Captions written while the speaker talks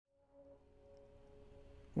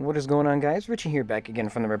What is going on, guys? Richie here, back again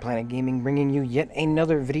from the Red Planet Gaming, bringing you yet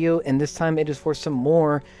another video, and this time it is for some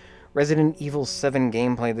more Resident Evil 7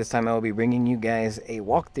 gameplay. This time I will be bringing you guys a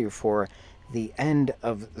walkthrough for the end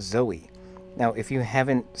of Zoe. Now, if you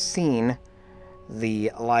haven't seen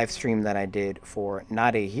the live stream that I did for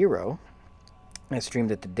Not a Hero, I streamed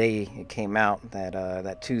it the day it came out,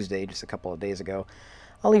 that Tuesday, just a couple of days ago.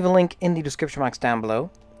 I'll leave a link in the description box down below,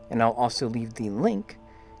 and I'll also leave the link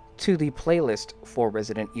to the playlist for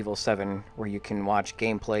Resident Evil 7, where you can watch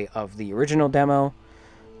gameplay of the original demo,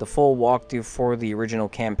 the full walkthrough for the original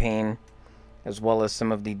campaign, as well as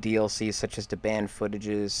some of the DLCs such as the banned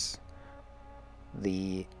footages,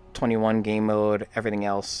 the 21 game mode, everything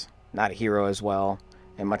else, Not a Hero as well,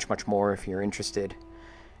 and much, much more if you're interested.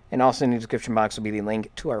 And also in the description box will be the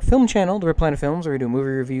link to our film channel, The Red Planet Films, where we do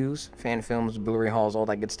movie reviews, fan films, Blu-ray hauls, all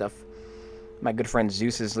that good stuff. My good friend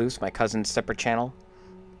Zeus is Loose, my cousin's separate channel,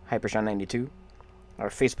 Hypershot92. Our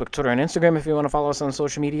Facebook, Twitter, and Instagram if you want to follow us on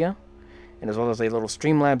social media. And as well as a little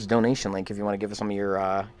Streamlabs donation link if you want to give us some of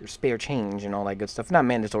your spare change and all that good stuff. Not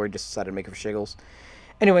mandatory, just decided to make it for shiggles.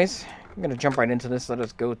 Anyways, I'm going to jump right into this. Let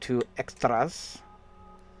us go to Extras.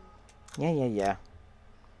 Yeah.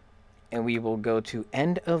 And we will go to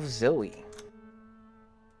End of Zoe.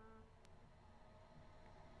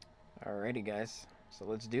 Alrighty, guys. So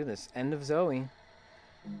let's do this. End of Zoe.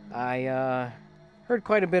 I heard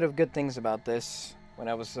quite a bit of good things about this. When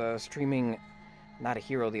I was streaming Not a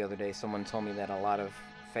Hero the other day, someone told me that a lot of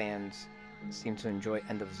fans seem to enjoy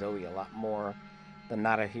End of Zoe a lot more than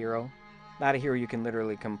Not a Hero. Not a Hero you can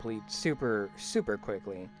literally complete super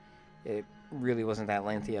quickly. It really wasn't that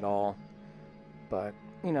lengthy at all. But,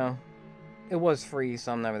 you know, it was free,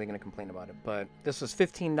 so I'm not really going to complain about it. But this was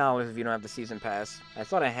 $15 if you don't have the season pass. I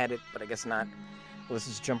thought I had it, but I guess not. Well, let's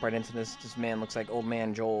just jump right into this. This man looks like Old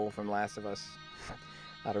Man Joel from Last of Us.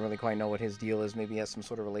 I don't really quite know what his deal is. Maybe he has some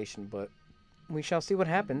sort of relation, but we shall see what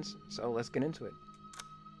happens. So let's get into it.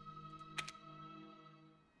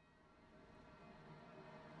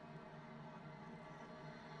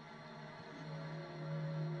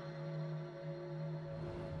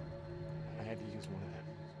 I had to use one of them.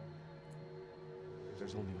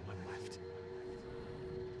 There's only one left.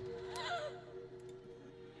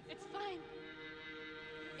 It's fine.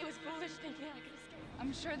 It was foolish thinking I could escape.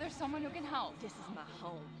 I'm sure there's someone who can help. This is my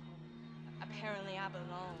home. Apparently I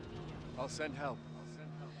belong here. I'll send help.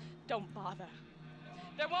 Don't bother.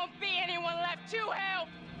 There won't be anyone left to help!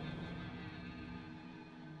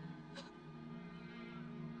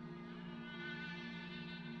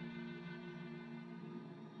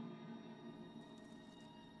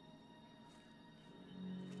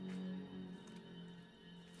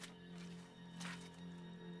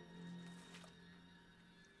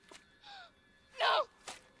 No!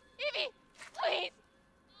 Evie! Please!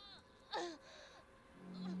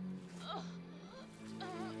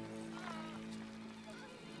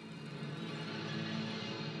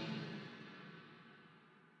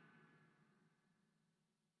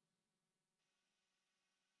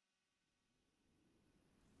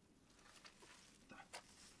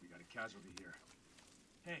 We got a casualty here.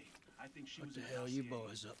 Hey, I think she was. What the hell you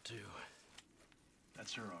boys up to?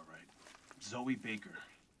 That's her, all right. Zoe Baker.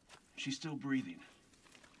 She's still breathing.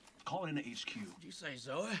 Call in to HQ. Did you say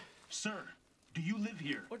Zoe? Sir, do you live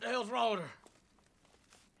here? What the hell's wrong with her?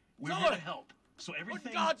 We're here Zoe! to help. So What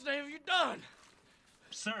everything. in God's name have you done?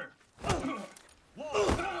 Sir.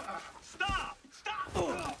 Whoa! Stop!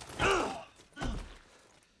 Stop!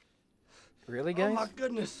 Really, Oh guys? my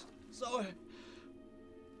goodness. Zoe.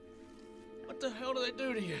 What the hell do they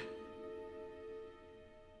do to you?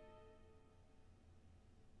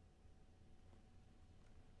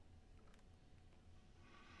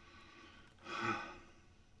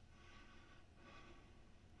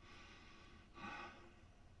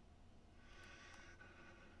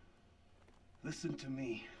 Listen to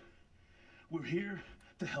me. We're here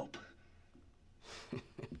to help.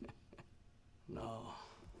 No.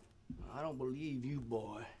 I don't believe you,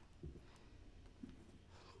 boy.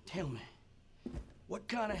 Tell me, what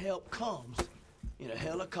kind of help comes in a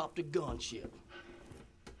helicopter gunship?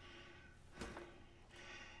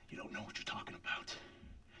 You don't know what you're talking about.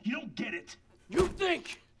 You don't get it. You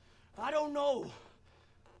think I don't know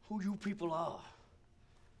who you people are?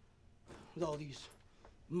 With all these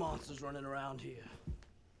monsters running around here.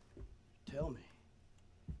 Tell me,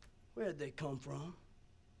 where'd they come from?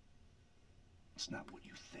 It's not what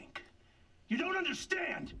you think. You don't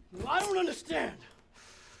understand! Well, I don't understand.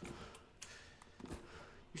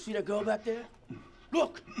 You see that girl back there?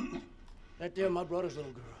 Look! That there, my brother's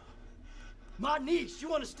little girl. My niece,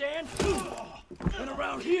 you understand? And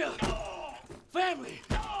around here, family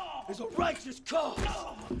is a righteous cause.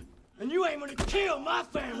 And you ain't gonna kill my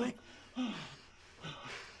family.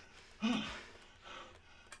 Now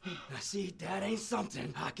see, that ain't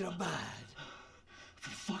something I can abide. For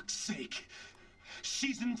fuck's sake.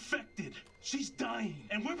 She's infected. She's dying.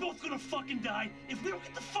 And we're both gonna fucking die if we don't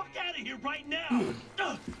get the fuck out of here right now.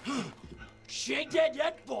 She ain't dead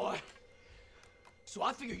yet, boy. So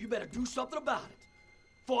I figure you better do something about it.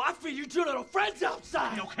 For I feed you two little friends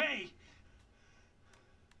outside. Okay.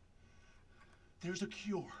 There's a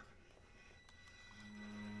cure.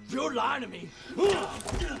 You're lying to me.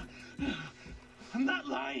 I'm not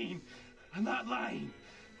lying. I'm not lying.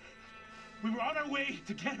 We were on our way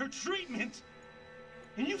to get her treatment,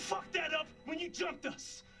 and you fucked that up when you jumped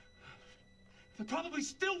us. They're probably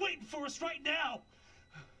still waiting for us right now.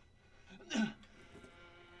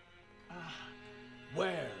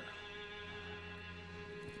 Where?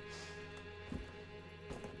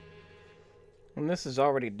 And this is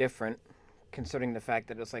already different, considering the fact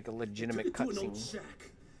that it's like a legitimate To an old cutscene,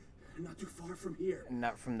 shack, not too far from here. and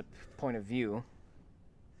not from the point of view.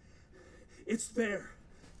 It's there.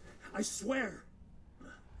 I swear.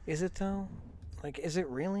 Is it though? Like, is it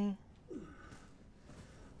really?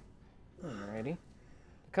 Alrighty.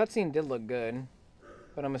 The cutscene did look good,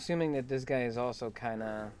 but I'm assuming that this guy is also kind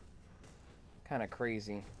of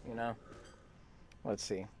crazy, you know? Let's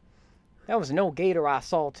see. That was no gator I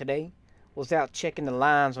saw today. Was out checking the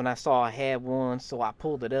lines when I saw I had one, so I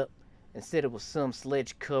pulled it up. Instead it was some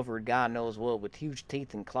sledge covered God knows what with huge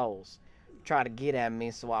teeth and claws. Tried to get at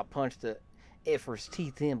me, so I punched the effort's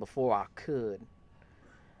teeth in before I could.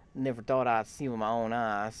 Never thought I'd see with my own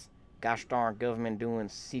eyes. Gosh darn government doing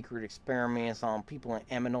secret experiments on people in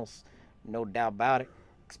Aminos. No doubt about it.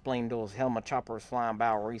 Explained those helmet choppers flying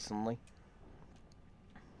by recently.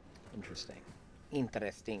 Interesting.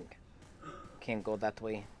 Interesting. Can't go that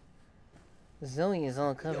way. Zoe is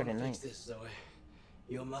all covered in Fix ice. this, Zoe.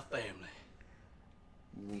 You're my family.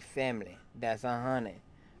 We family. That's a honey.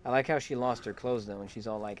 I like how she lost her clothes though, and she's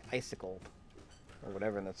all like icicled. Or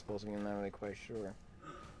whatever that's supposed to be. I'm not really quite sure.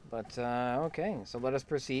 But, okay. So let us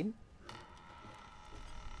proceed.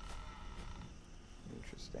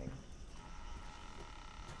 Interesting.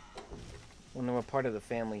 Wonder what part of the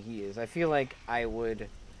family he is. I feel like I would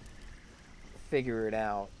figure it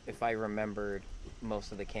out if I remembered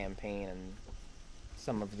most of the campaign and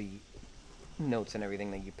some of the notes and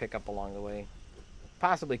everything that you pick up along the way.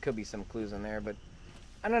 Possibly could be some clues in there, but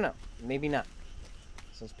I don't know. Maybe not.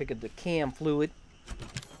 So let's pick up the cam fluid.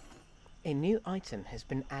 A new item has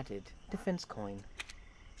been added. Defense coin.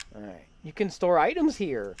 Alright. You can store items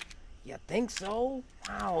here. You think so?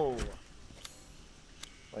 Wow.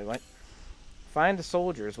 Wait, what? Find the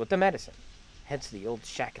soldiers with the medicine. Head to the old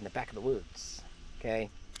shack in the back of the woods. Okay.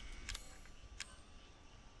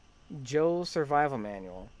 Joe's survival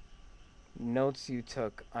manual. Notes you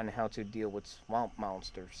took on how to deal with swamp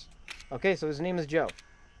monsters. Okay, so his name is Joe.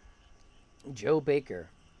 Joe Baker.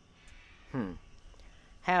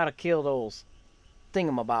 How to kill those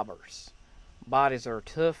thingamabobbers. Bodies are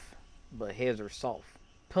tough, but heads are soft.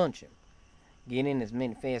 Punch him. Get in as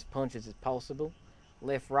many fast punches as possible.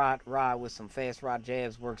 Left, right, right with some fast right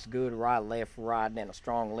jabs works good. Right, left, right, then a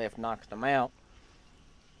strong left knocks them out.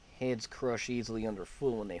 Heads crush easily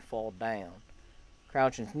underfoot when they fall down.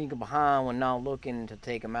 Crouch and sneak behind when not looking to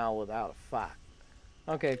take them out without a fight.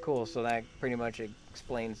 Okay, cool. So that pretty much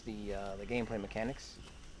explains the gameplay mechanics.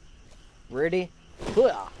 Ready?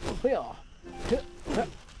 Yeah.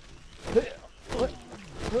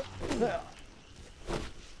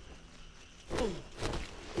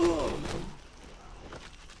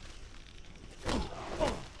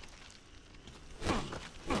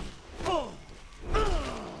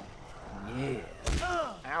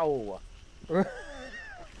 Ow.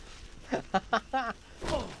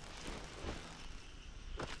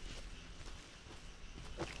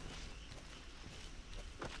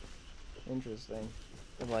 Interesting.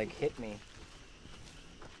 It like hit me.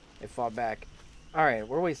 It fought back. Alright,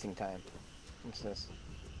 we're wasting time. What's this?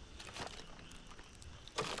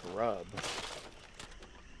 Grub.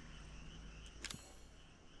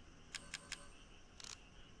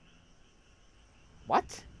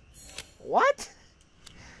 What? What?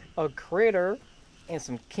 A critter and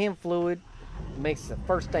some chem fluid makes the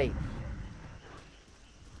first aid.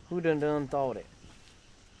 Who done thought it?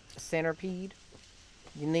 A centipede?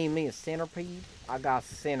 You need me a centipede? I got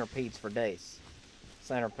centipedes for days.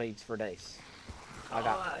 Centipedes for days. I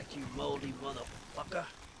got. Alright, you moldy motherfucker.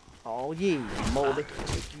 Oh yeah, moldy. I can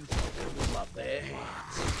take you fucking with my bare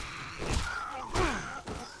hands.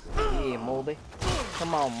 Yeah, moldy.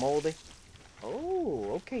 Come on, moldy.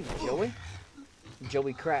 Oh, okay, Joey.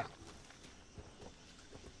 Joey crack.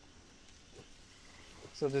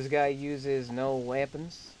 So this guy uses no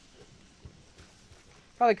weapons.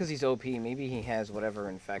 Probably because he's OP. Maybe he has whatever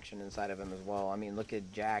infection inside of him as well. I mean, look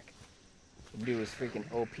at Jack. The dude was freaking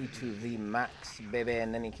OP to the max, baby.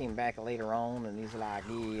 And then he came back later on and he's like,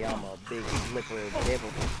 yeah, I'm a big slippery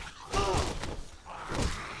devil.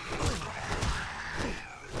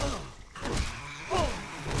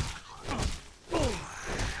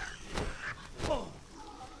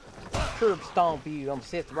 Curb stomp you, I'm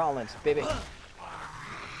Seth Rollins, baby.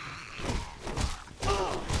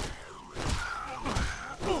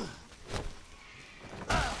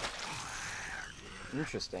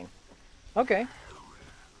 Interesting. Okay.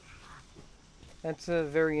 That's a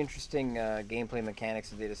very interesting gameplay mechanics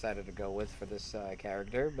that they decided to go with for this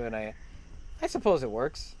character, but I suppose it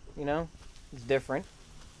works, you know? It's different.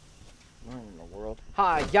 What in the world?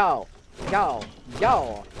 Hi, y'all! Y'all!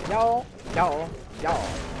 Y'all! Y'all! Y'all! Y'all!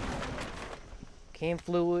 Cam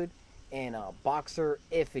fluid and a boxer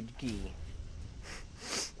effigy.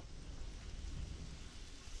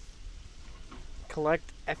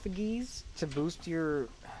 Collect effigies to boost your...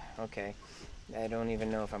 Okay. I don't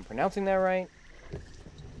even know if I'm pronouncing that right.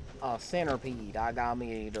 Centipede. I got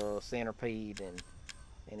me the centipede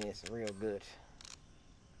and it's real good.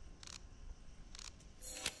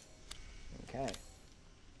 Okay.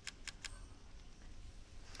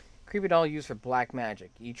 Creepy doll used for black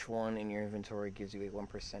magic. Each one in your inventory gives you a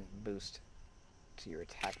 1% boost to your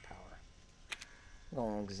attack power. I'm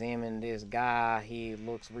gonna examine this guy. He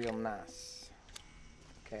looks real nice.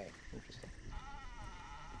 Okay, interesting.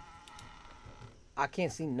 I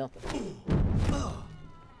can't see nothing.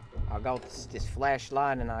 I got this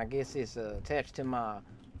flashlight and I guess it's attached to my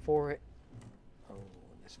forehead. Oh,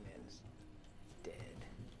 this man is dead.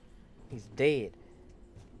 He's dead.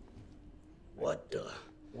 What the?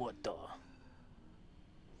 What the?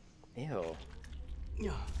 Ew.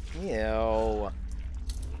 Ew.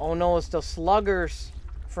 Oh no, it's the sluggers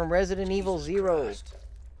from Resident Evil 0.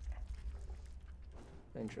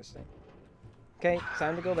 Interesting. Okay,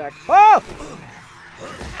 time to go back. Oh!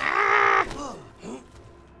 Ah!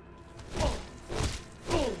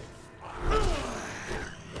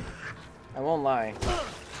 I won't lie.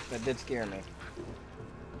 That did scare me.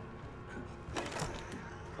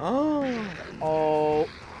 Oh! Oh!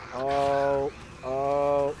 Oh!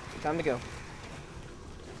 Oh! Time to go.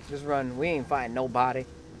 Just run. We ain't fighting nobody.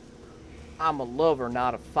 I'm a lover,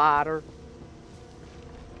 not a fighter.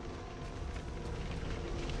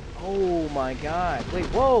 Oh my god. Wait,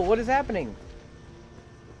 whoa, what is happening?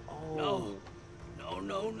 Oh. No. No,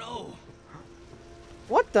 no, no.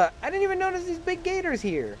 What the? I didn't even notice these big gators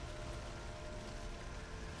here.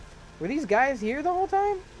 Were these guys here the whole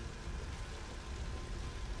time?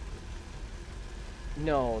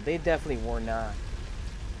 No, they definitely were not.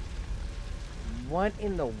 What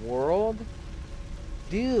in the world?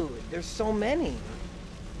 Dude, there's so many.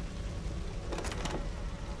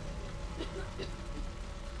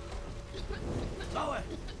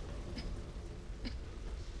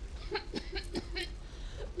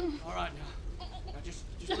 All right, now just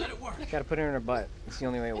let it work. Gotta put it in her butt. It's the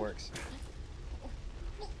only way it works.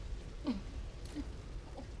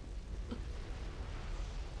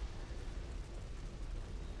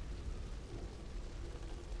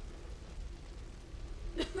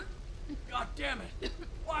 God damn it!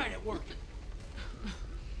 Why ain't it working?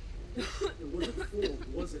 It wasn't full,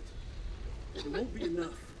 was it? It won't be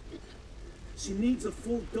enough. She needs a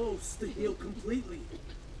full dose to heal completely.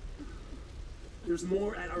 There's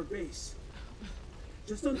more at our base.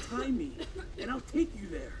 Just untie me, and I'll take you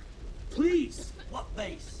there. Please! What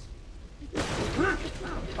base?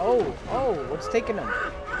 Oh, oh, what's taking them?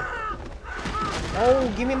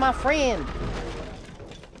 Oh, give me my friend.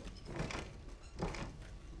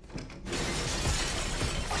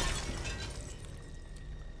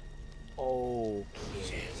 Okay.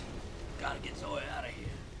 Shit. Gotta get Zoe out of here.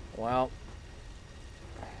 Well,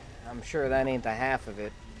 I'm sure that ain't the half of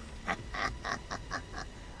it.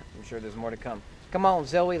 I'm sure there's more to come. Come on,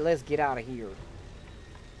 Zoe, let's get out of here.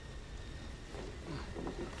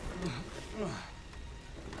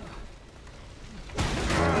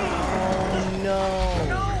 Oh no!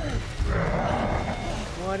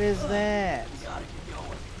 What is that?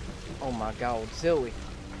 Oh my god, Zoe.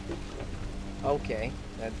 Okay,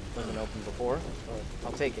 that wasn't open before, but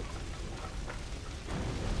I'll take it.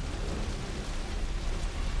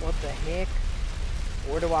 What the heck?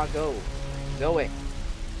 Where do I go? Zoe.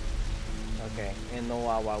 Okay, in the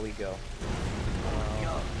while we go.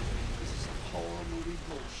 Yo, this is some horror movie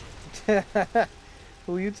bullshit.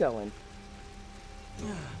 Who you telling?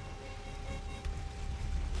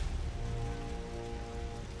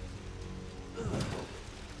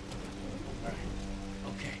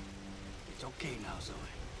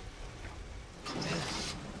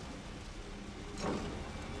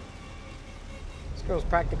 Girl's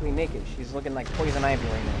practically naked. She's looking like Poison Ivy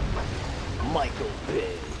right now. Michael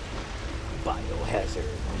Bay. Biohazard.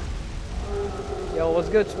 Yo, what's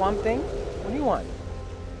good, Swamp Thing? What do you want?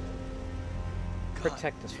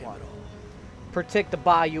 Protect the swamp. Protect the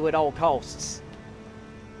bayou at all costs.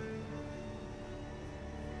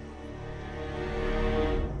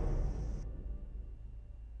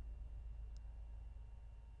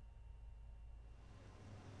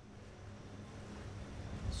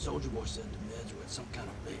 Soldier Boy said the meds were at some kind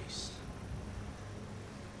of base.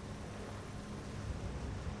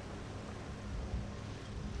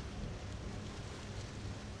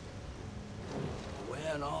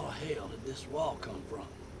 Where in all hell did this wall come from?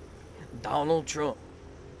 Donald Trump.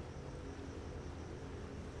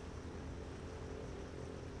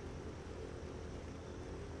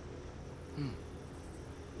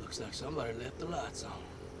 Looks like somebody left the lights on.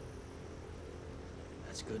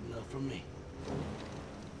 That's good enough for me.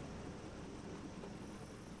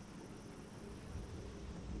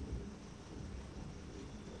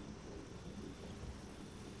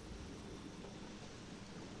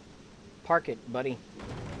 Park it, buddy.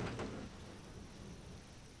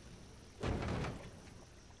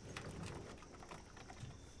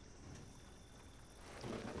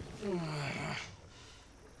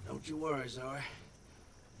 Don't you worry, Zoe.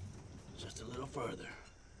 Just a little further.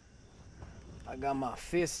 I got my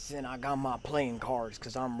fists and I got my playing cards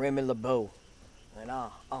because I'm Remy LeBeau. And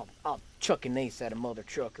I'll chuck an ace at a mother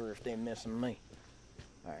trucker if they're missing me.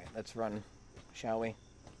 Alright, let's run, shall we?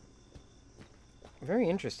 Very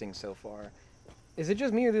interesting so far. Is it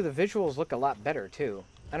just me or do the visuals look a lot better too?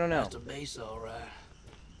 I don't know. That's a base, all right.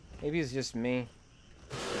 Maybe it's just me.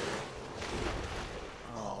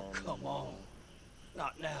 Oh, come on.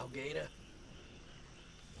 Not now, Gator.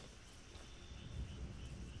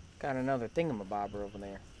 Got another thingamabobber over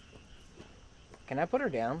there. Can I put her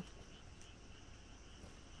down?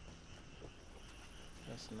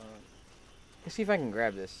 That's not. Let's see if I can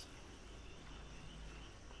grab this.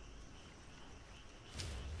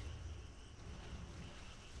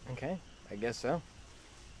 Okay, I guess so.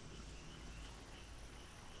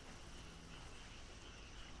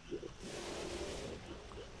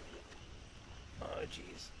 Oh,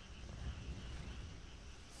 jeez.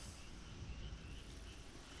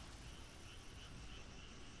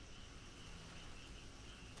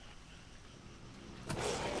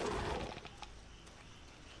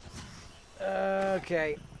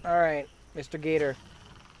 Okay, alright, Mr. Gator.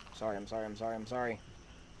 Sorry, I'm sorry.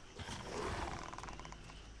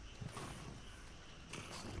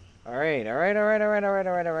 Alright.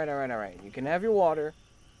 You can have your water.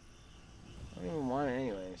 I don't even want it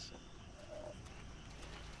anyways.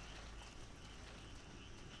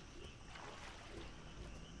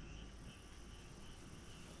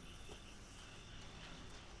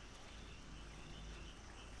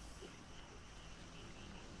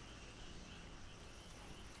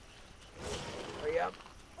 Hurry up.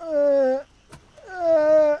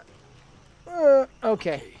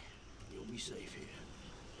 Okay. You'll be safe here.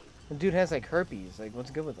 The dude has like herpes. Like,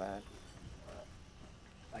 what's good with that?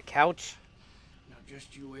 A couch Now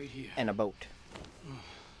just you wait here. and a boat.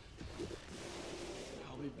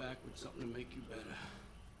 I'll be back with something to make you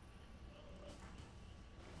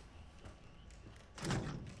better.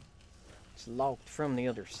 It's locked from the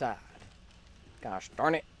other side. Gosh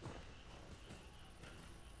darn it.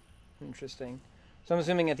 Interesting. So I'm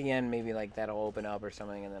assuming at the end maybe like that'll open up or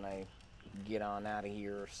something and then I get on out of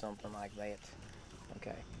here or something like that.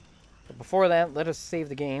 Okay. But before that, let us save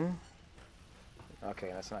the game. Okay,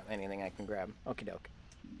 that's not anything I can grab. Okie doke.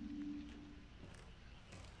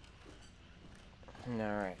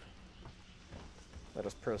 Alright. Let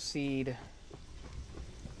us proceed.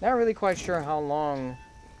 Not really quite sure how long...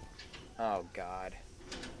 Oh, God.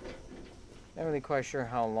 Not really quite sure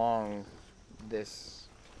how long this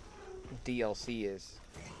DLC is.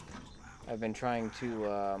 I've been trying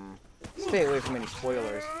to stay away from any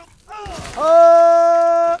spoilers.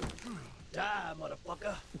 Oh! Die,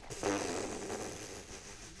 motherfucker.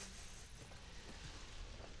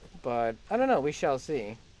 But, I don't know, we shall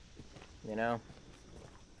see. You know?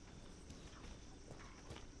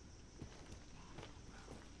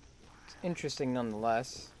 It's interesting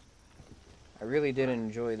nonetheless. I really did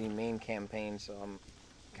enjoy the main campaign, so I'm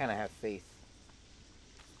kind of have faith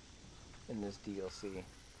in this DLC.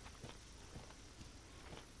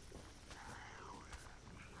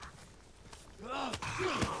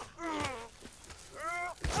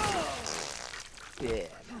 Yeah.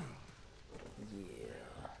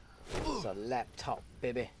 It's a laptop,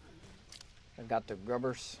 baby. I got the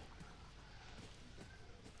grubbers.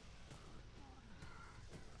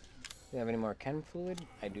 Do you have any more chem fluid?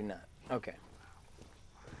 I do not. Okay.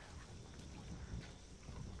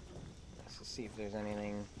 see if there's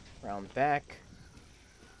anything around the back.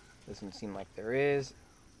 Doesn't seem like there is.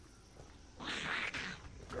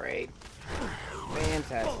 Great.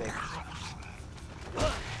 Fantastic.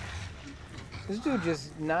 This dude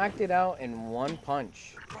just knocked it out in one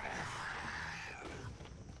punch.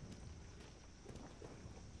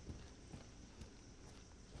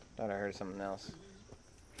 Thought I heard something else.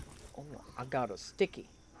 Oh, I got a sticky.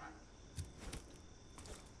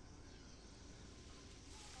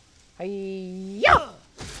 Hey-ya!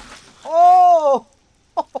 Oh!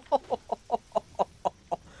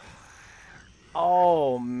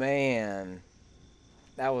 Oh, man.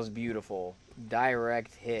 That was beautiful.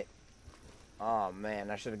 Direct hit. Oh, man.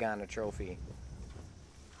 I should have gotten a trophy.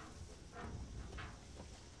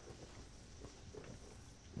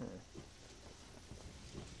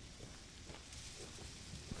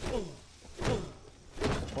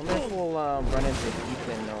 Wonder if we'll run into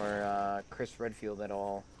Ethan or Chris Redfield at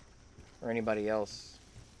all. Or anybody else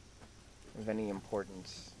of any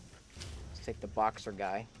importance. Let's take the boxer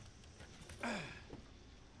guy.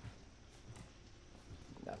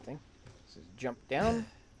 Nothing. Let's just jump down.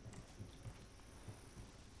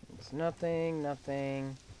 It's nothing,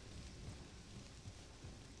 nothing.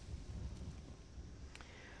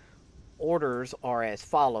 Orders are as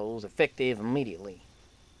follows, effective immediately.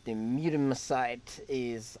 The mutamicide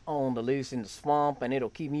is on the loose in the swamp, and it'll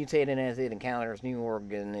keep mutating as it encounters new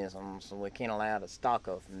organisms, so we can't allow the stock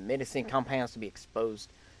of medicine compounds to be exposed.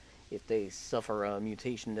 If they suffer a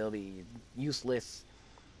mutation, they'll be useless.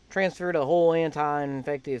 Transfer the whole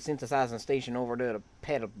anti-infective synthesizing station over to the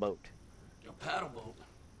paddle boat. A paddle boat?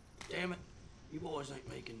 Damn it. You boys ain't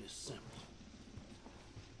making this simple.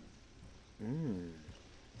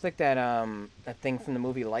 It's like that thing from the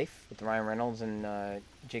movie Life with Ryan Reynolds and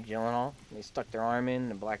Jake Gyllenhaal. They stuck their arm in,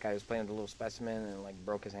 the black guy was playing with a little specimen and like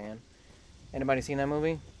broke his hand. Anybody seen that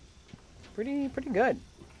movie? Pretty good.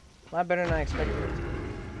 A lot better than I expected.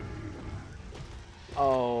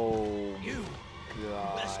 Oh, You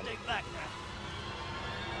God. best stay back now.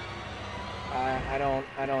 I don't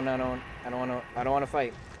want to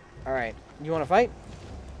fight. All right, you want to fight?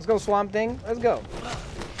 Let's go, Swamp Thing. Let's go.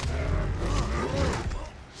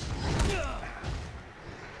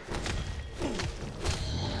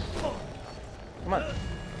 Come on.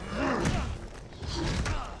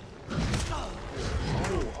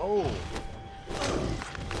 Oh.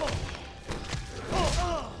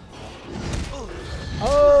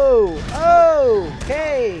 Oh,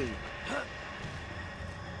 okay.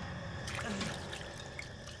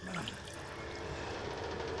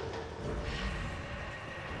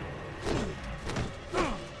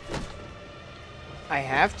 I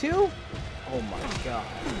have to? Oh my God.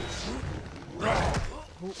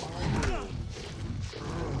 Who are you?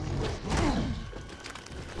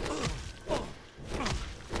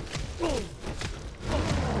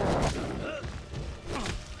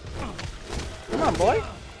 Come on, boy.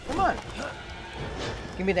 Come on.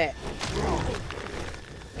 Give me that.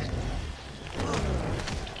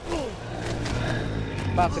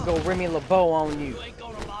 About to go Remy LeBeau on you. You ain't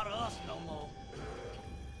gonna bother us no more.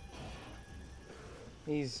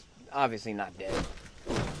 He's obviously not dead.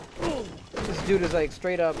 This dude is like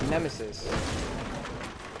straight up nemesis.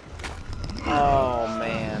 Oh,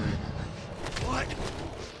 man. What?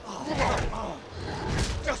 Oh.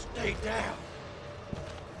 Just stay down.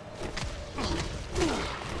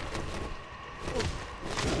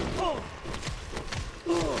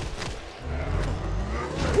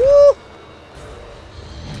 Woo!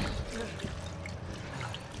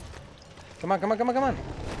 Come on, come on, come on, come on.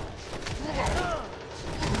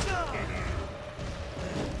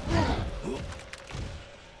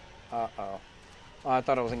 Uh-oh. Oh, I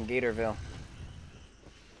thought I was in Gatorville.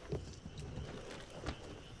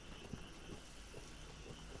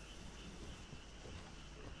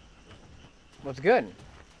 What's good?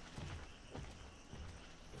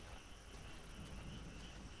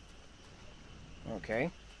 Okay.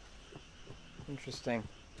 Interesting.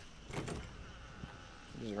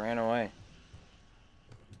 Just ran away.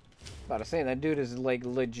 About to say, that dude is like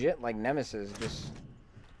legit like Nemesis, just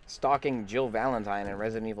stalking Jill Valentine in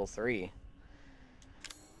Resident Evil 3.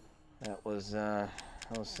 That was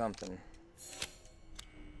something.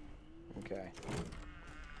 Okay.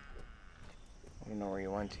 I don't know where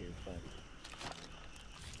you went to, but...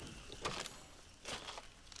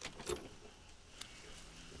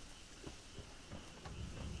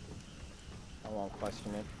 I won't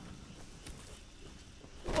question it.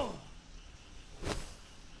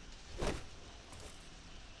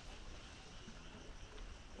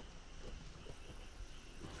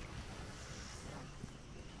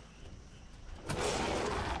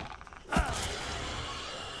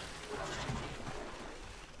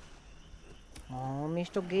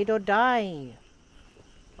 Mr. Gator, die.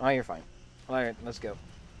 Oh, you're fine. Alright, let's go.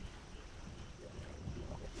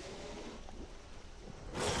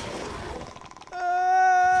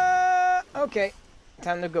 Okay.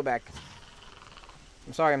 Time to go back.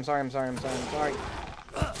 I'm sorry.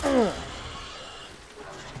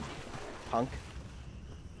 Punk.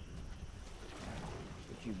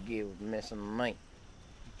 What you give missing night?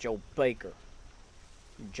 Joe Baker.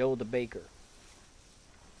 Joe the Baker.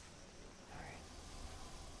 Alright.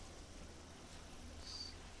 Let's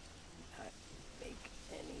not make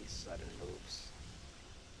any sudden moves.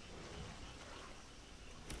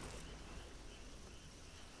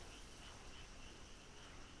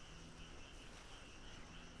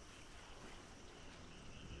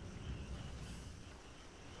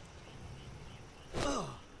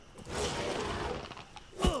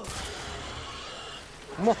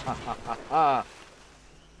 Mwahahaha.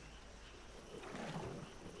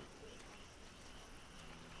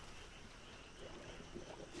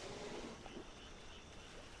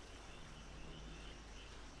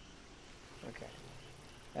 Okay.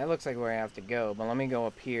 That looks like where I have to go, but let me go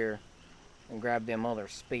up here and grab them other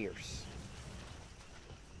spears.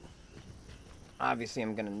 Obviously,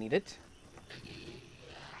 I'm gonna need it.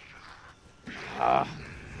 Ah.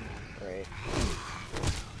 Great.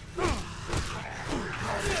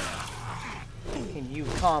 Can you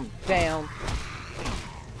calm down?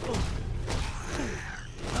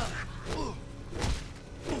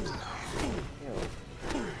 Ew.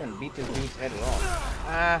 I'm gonna beat this dude's head off.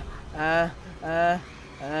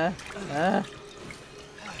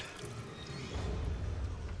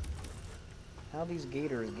 How these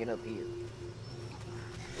gators get up here?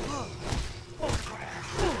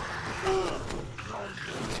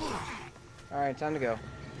 Alright, time to go.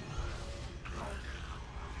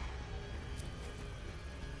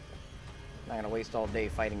 Not gonna waste all day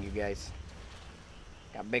fighting you guys.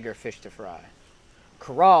 Got bigger fish to fry.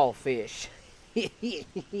 Crawl fish.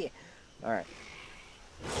 Alright.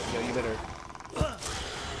 Yo, you better...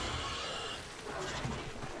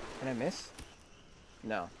 Can I miss?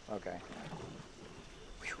 No. Okay.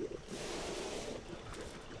 Whew.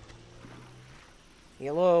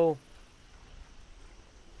 Hello.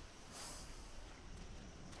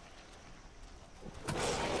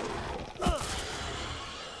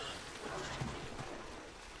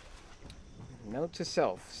 Note to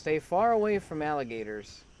self, stay far away from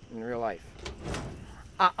alligators in real life.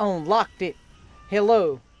 I unlocked it.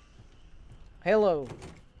 Hello. Hello.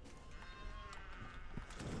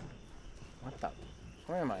 What the?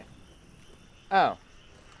 Where am I? Oh.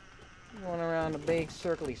 Going around a big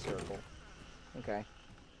circly circle. Okay.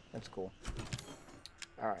 That's cool.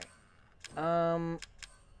 Alright.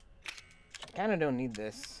 Kinda don't need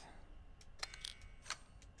this.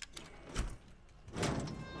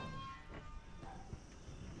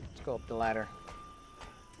 Let's go up the ladder.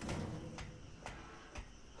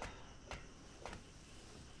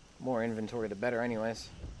 More inventory, the better, anyways.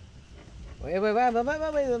 Wait.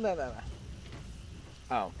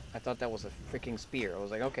 Oh, I thought that was a freaking spear. I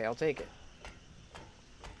was like, okay, I'll take it.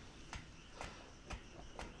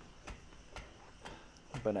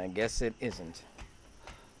 But I guess it isn't.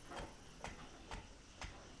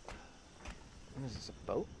 What is this, a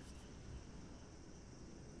boat?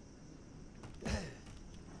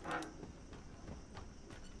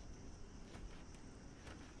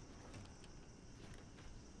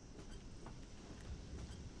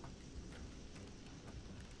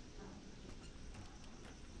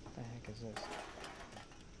 Is this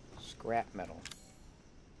scrap metal?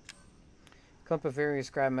 Clump of various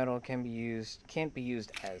scrap metal can't be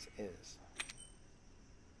used as is.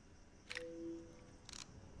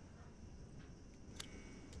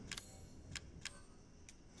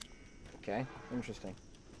 Okay, interesting.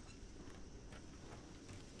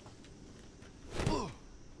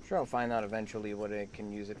 Sure, I'll find out eventually what I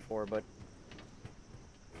can use it for, but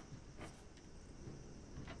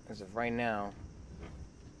as of right now,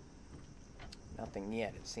 nothing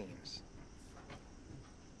yet, it seems.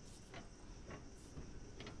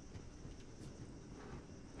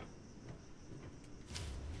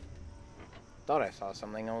 Thought I saw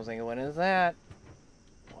something. I was like, what is that?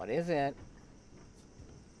 What is it?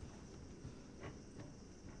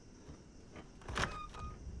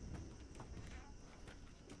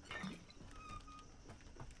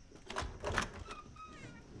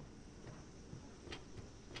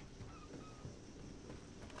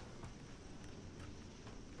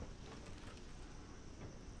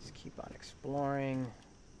 Keep on exploring.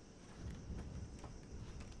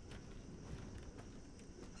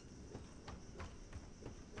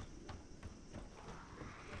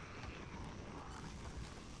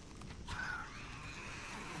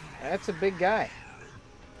 That's a big guy.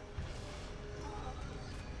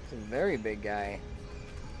 It's a very big guy.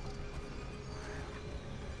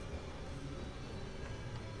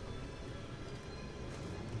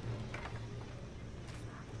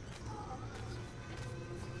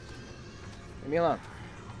 Leave me alone.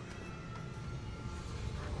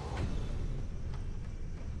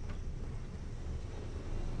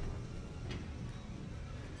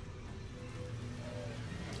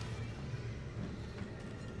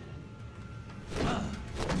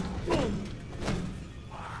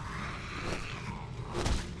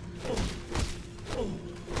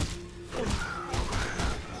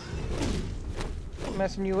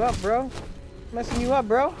 Messing you up, bro. Messing you up,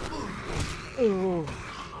 bro. Ooh.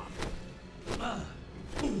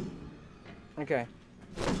 Okay.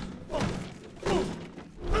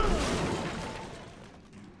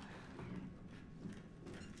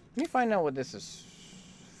 Let me find out what this is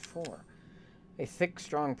for. A thick,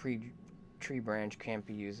 strong tree branch can't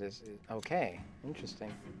be used as... Okay.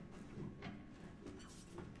 Interesting.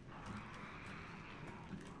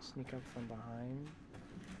 Sneak up from behind.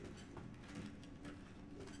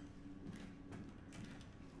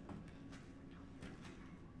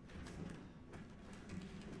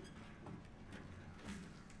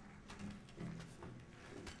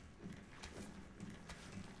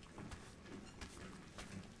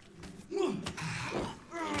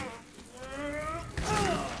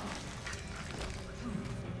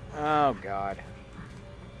 Oh, God.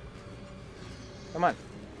 Come on.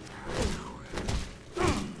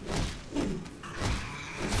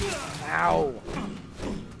 Ow.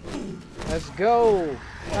 Let's go.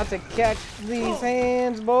 Got to catch these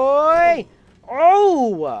hands, boy.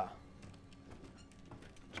 Oh!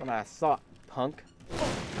 That's what I thought, punk.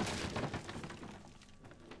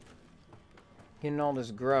 Getting all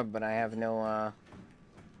this grub, but I have no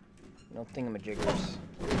thingamajiggers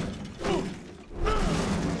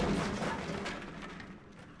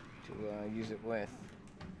to use it with.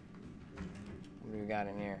 What do we got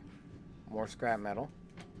in here? More scrap metal.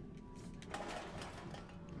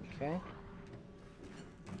 Okay.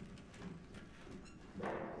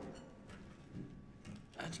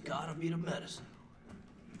 That's gotta be the medicine.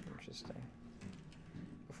 Interesting.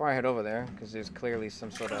 Before I head over there, because there's clearly some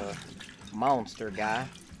sort of monster guy.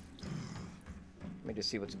 Let me just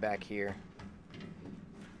see what's back here.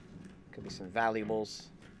 Could be some valuables.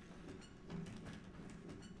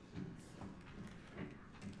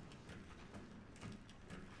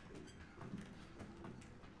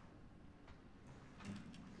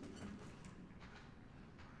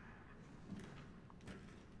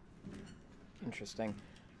 Interesting.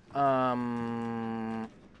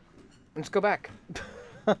 Let's go back.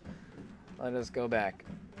 Let us go back.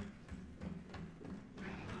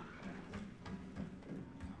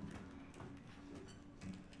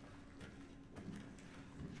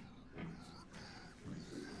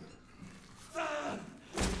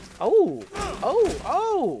 Oh! Oh!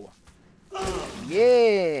 Oh!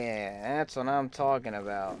 Yeah! That's what I'm talking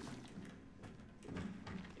about.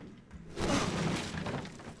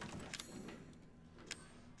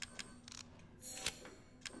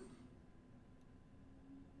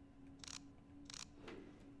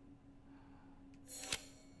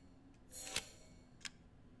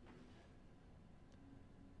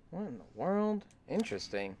 What in the world?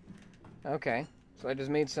 Interesting. Okay. So I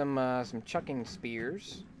just made some chucking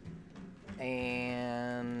spears.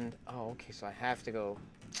 And... Oh, okay, so I have to go...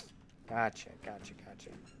 Gotcha.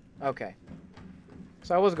 Okay.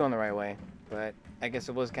 So I was going the right way, but I guess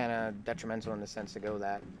it was kind of detrimental in the sense to go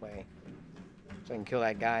that way. So I can kill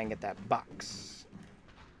that guy and get that box.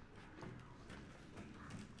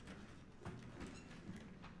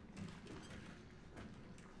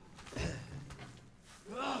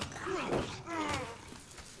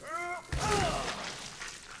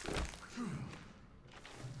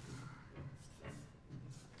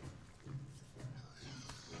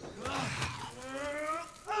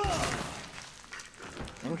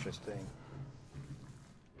 Interesting.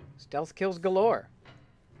 Stealth kills galore.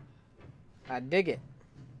 I dig it.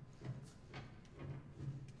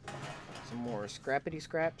 Some more scrappity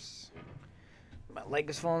scraps. My leg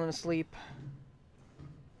is falling asleep.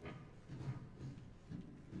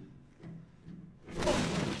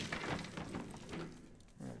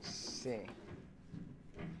 Let's see.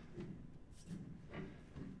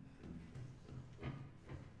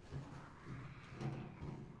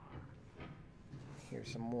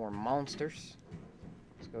 Here's some more monsters.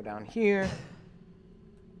 Let's go down here.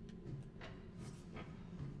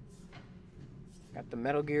 Got the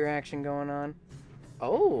Metal Gear action going on.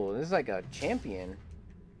 Oh, this is like a champion.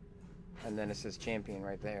 And then it says champion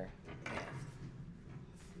right there.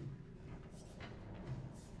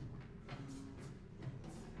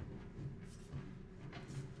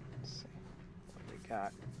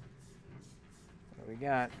 got? What do we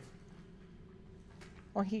got?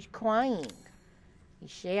 Oh, he's crying.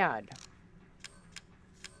 He's sad.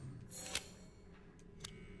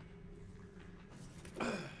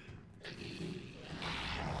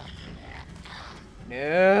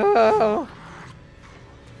 No.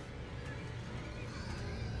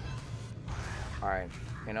 All right.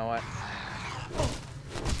 You know what?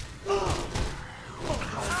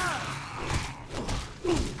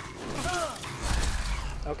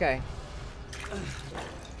 Okay.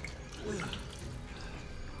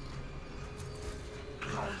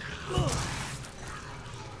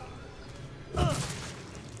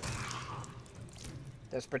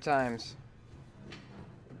 Desperate times.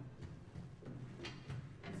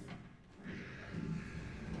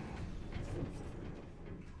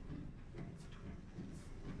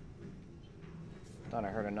 Thought I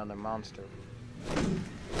heard another monster.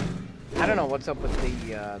 I don't know what's up with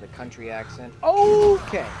the country accent.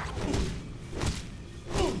 Okay.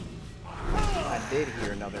 I did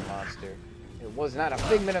hear another monster. It was not a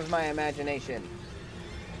figment of my imagination.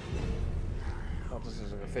 Thought this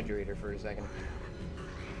was a refrigerator for a second.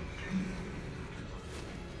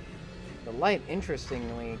 The light,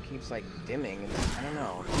 interestingly, keeps like dimming. I don't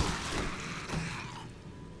know.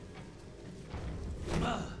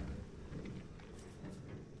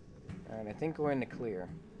 Alright, I think we're in the clear.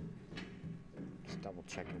 Just double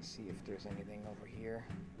check and see if there's anything over here.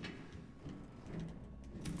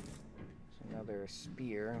 There's another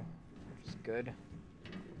spear, which is good.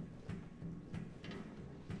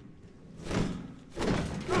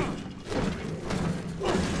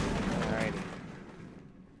 Alrighty.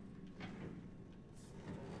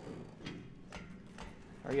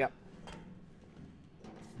 Hurry up.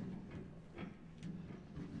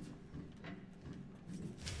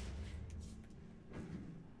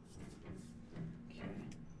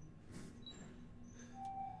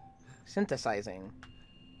 Synthesizing.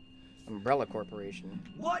 Umbrella Corporation.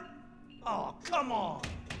 What? Oh, come on!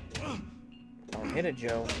 Don't hit it,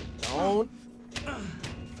 Joe. Don't.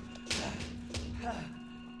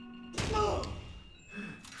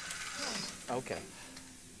 Okay.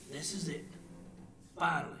 This is it.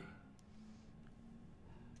 Finally.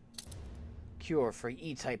 Cure for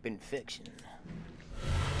E-type infection.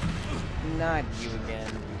 Not you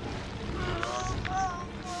again.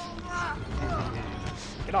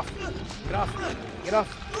 Get off! Get off! Get off!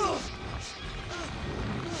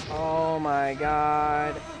 Oh my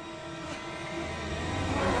god.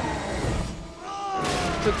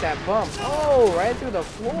 Took that bump. Oh, right through the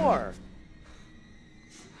floor.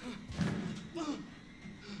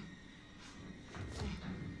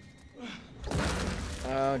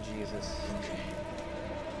 Oh, Jesus.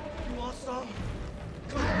 You want some?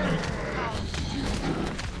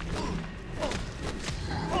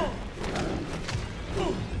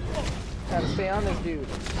 Gotta stay on this dude.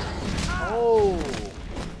 Oh.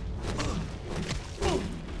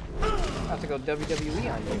 Have to go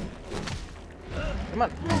WWE on you. Come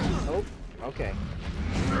on. Oh, okay.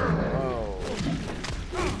 Whoa.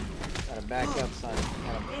 Gotta back up, son.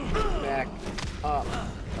 Gotta back up.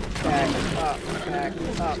 Back up. Back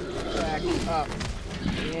up. Back up.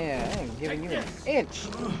 Yeah, I ain't giving you an inch.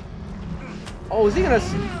 Oh, is he gonna...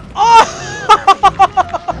 Oh!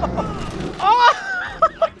 Oh!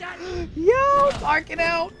 Yo, park it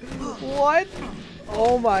out. What?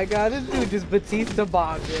 Oh my god, this dude just Batista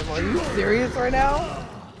bombed him. Are you serious right now?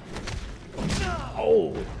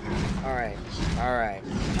 Oh. Alright. Alright.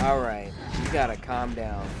 Alright. You gotta calm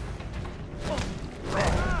down.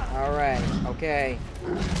 Alright. Okay.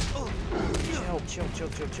 Chill, chill, chill,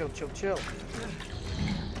 chill, chill, chill, chill.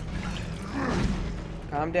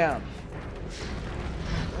 Calm down.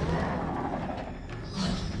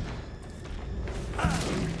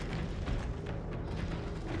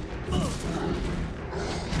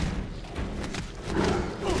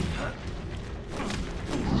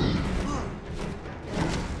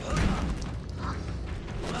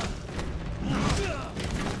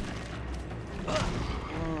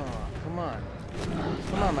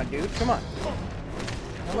 Come on, my dude. Come on.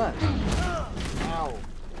 Come on. Ow.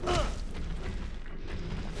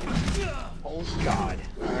 Oh, God.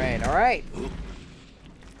 Alright, alright.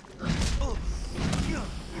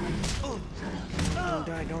 Don't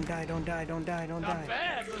die, don't die, don't die, don't die, don't die. Not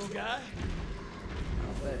bad, little guy.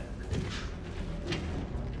 Not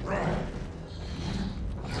bad.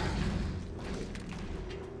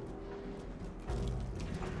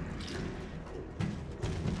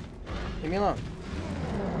 Leave me alone.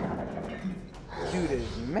 Dude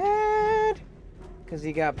is mad because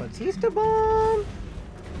he got Batista bomb.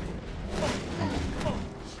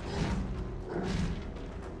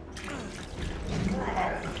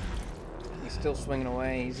 Still swinging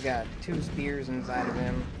away. He's got 2 spears inside of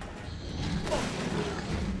him.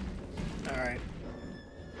 Alright.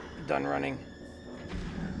 Done running.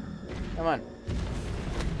 Come on.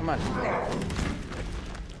 Come on.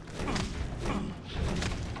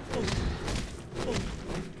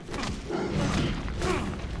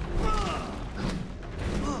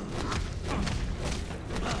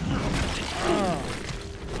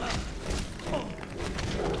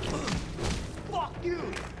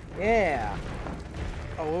 Yeah.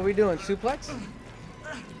 Oh, what are we doing? Suplex?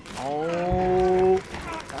 Oh.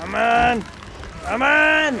 Come on. Come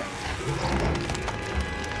on.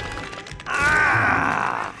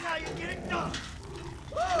 Ah.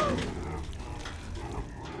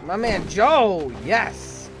 My man Joe.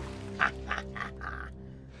 Yes. I'm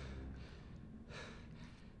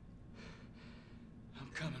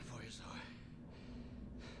coming for you, Zoe.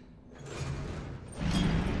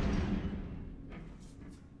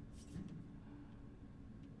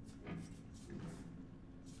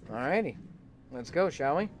 Alrighty. Let's go,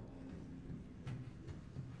 shall we?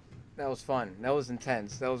 That was fun. That was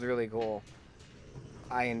intense. That was really cool.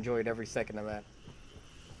 I enjoyed every second of that.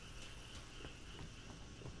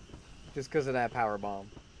 Just because of that power bomb.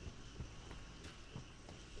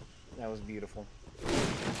 That was beautiful.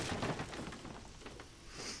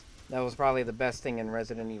 That was probably the best thing in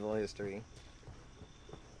Resident Evil history.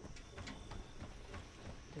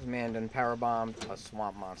 This man done power bombed a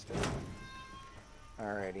swamp monster.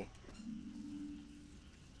 Alrighty.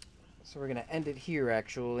 So we're going to end it here,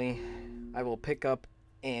 actually. I will pick up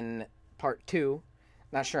in part 2.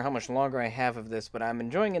 Not sure how much longer I have of this, but I'm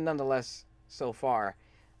enjoying it nonetheless so far.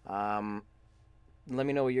 Let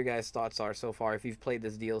me know what your guys' thoughts are so far. If you've played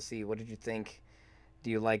this DLC, what did you think? Do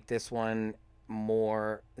you like this one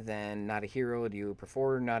more than Not a Hero? Do you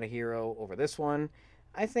prefer Not a Hero over this one?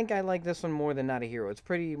 I think I like this one more than Not a Hero. It's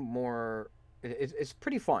pretty more... It's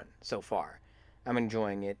pretty fun so far. I'm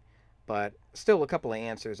enjoying it. But still a couple of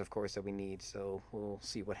answers, of course, that we need. So we'll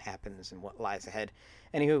see what happens and what lies ahead.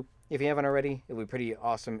 Anywho, if you haven't already, it would be pretty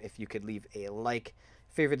awesome if you could leave a like.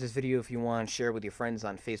 Favorite this video if you want. Share with your friends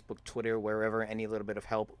on Facebook, Twitter, wherever. Any little bit of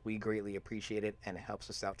help, we greatly appreciate it. And it helps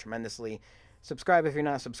us out tremendously. Subscribe if you're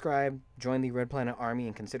not subscribed. Join the Red Planet Army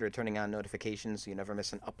and consider turning on notifications so you never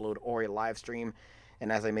miss an upload or a live stream.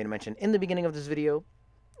 And as I made a mention in the beginning of this video,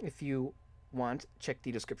 if you want, check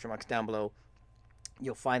the description box down below.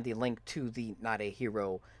 You'll find the link to the Not a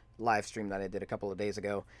Hero live stream that I did a couple of days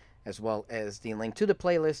ago, as well as the link to the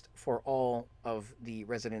playlist for all of the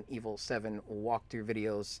Resident Evil 7 walkthrough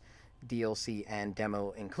videos, DLC and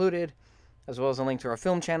demo included, as well as a link to our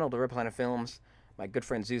film channel, The Red Planet Films, my good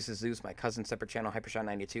friend Zeus is Zeus, my cousin's separate channel,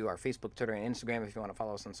 Hypershot92, our Facebook, Twitter, and Instagram if you want to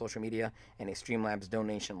follow us on social media, and a Streamlabs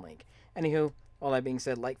donation link. Anywho, all that being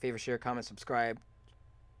said, like, favorite, share, comment, subscribe,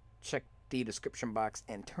 check the description box,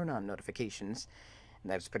 and turn on notifications.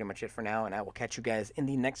 And that's pretty much it for now, and I will catch you guys in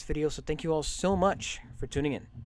the next video. So thank you all so much for tuning in.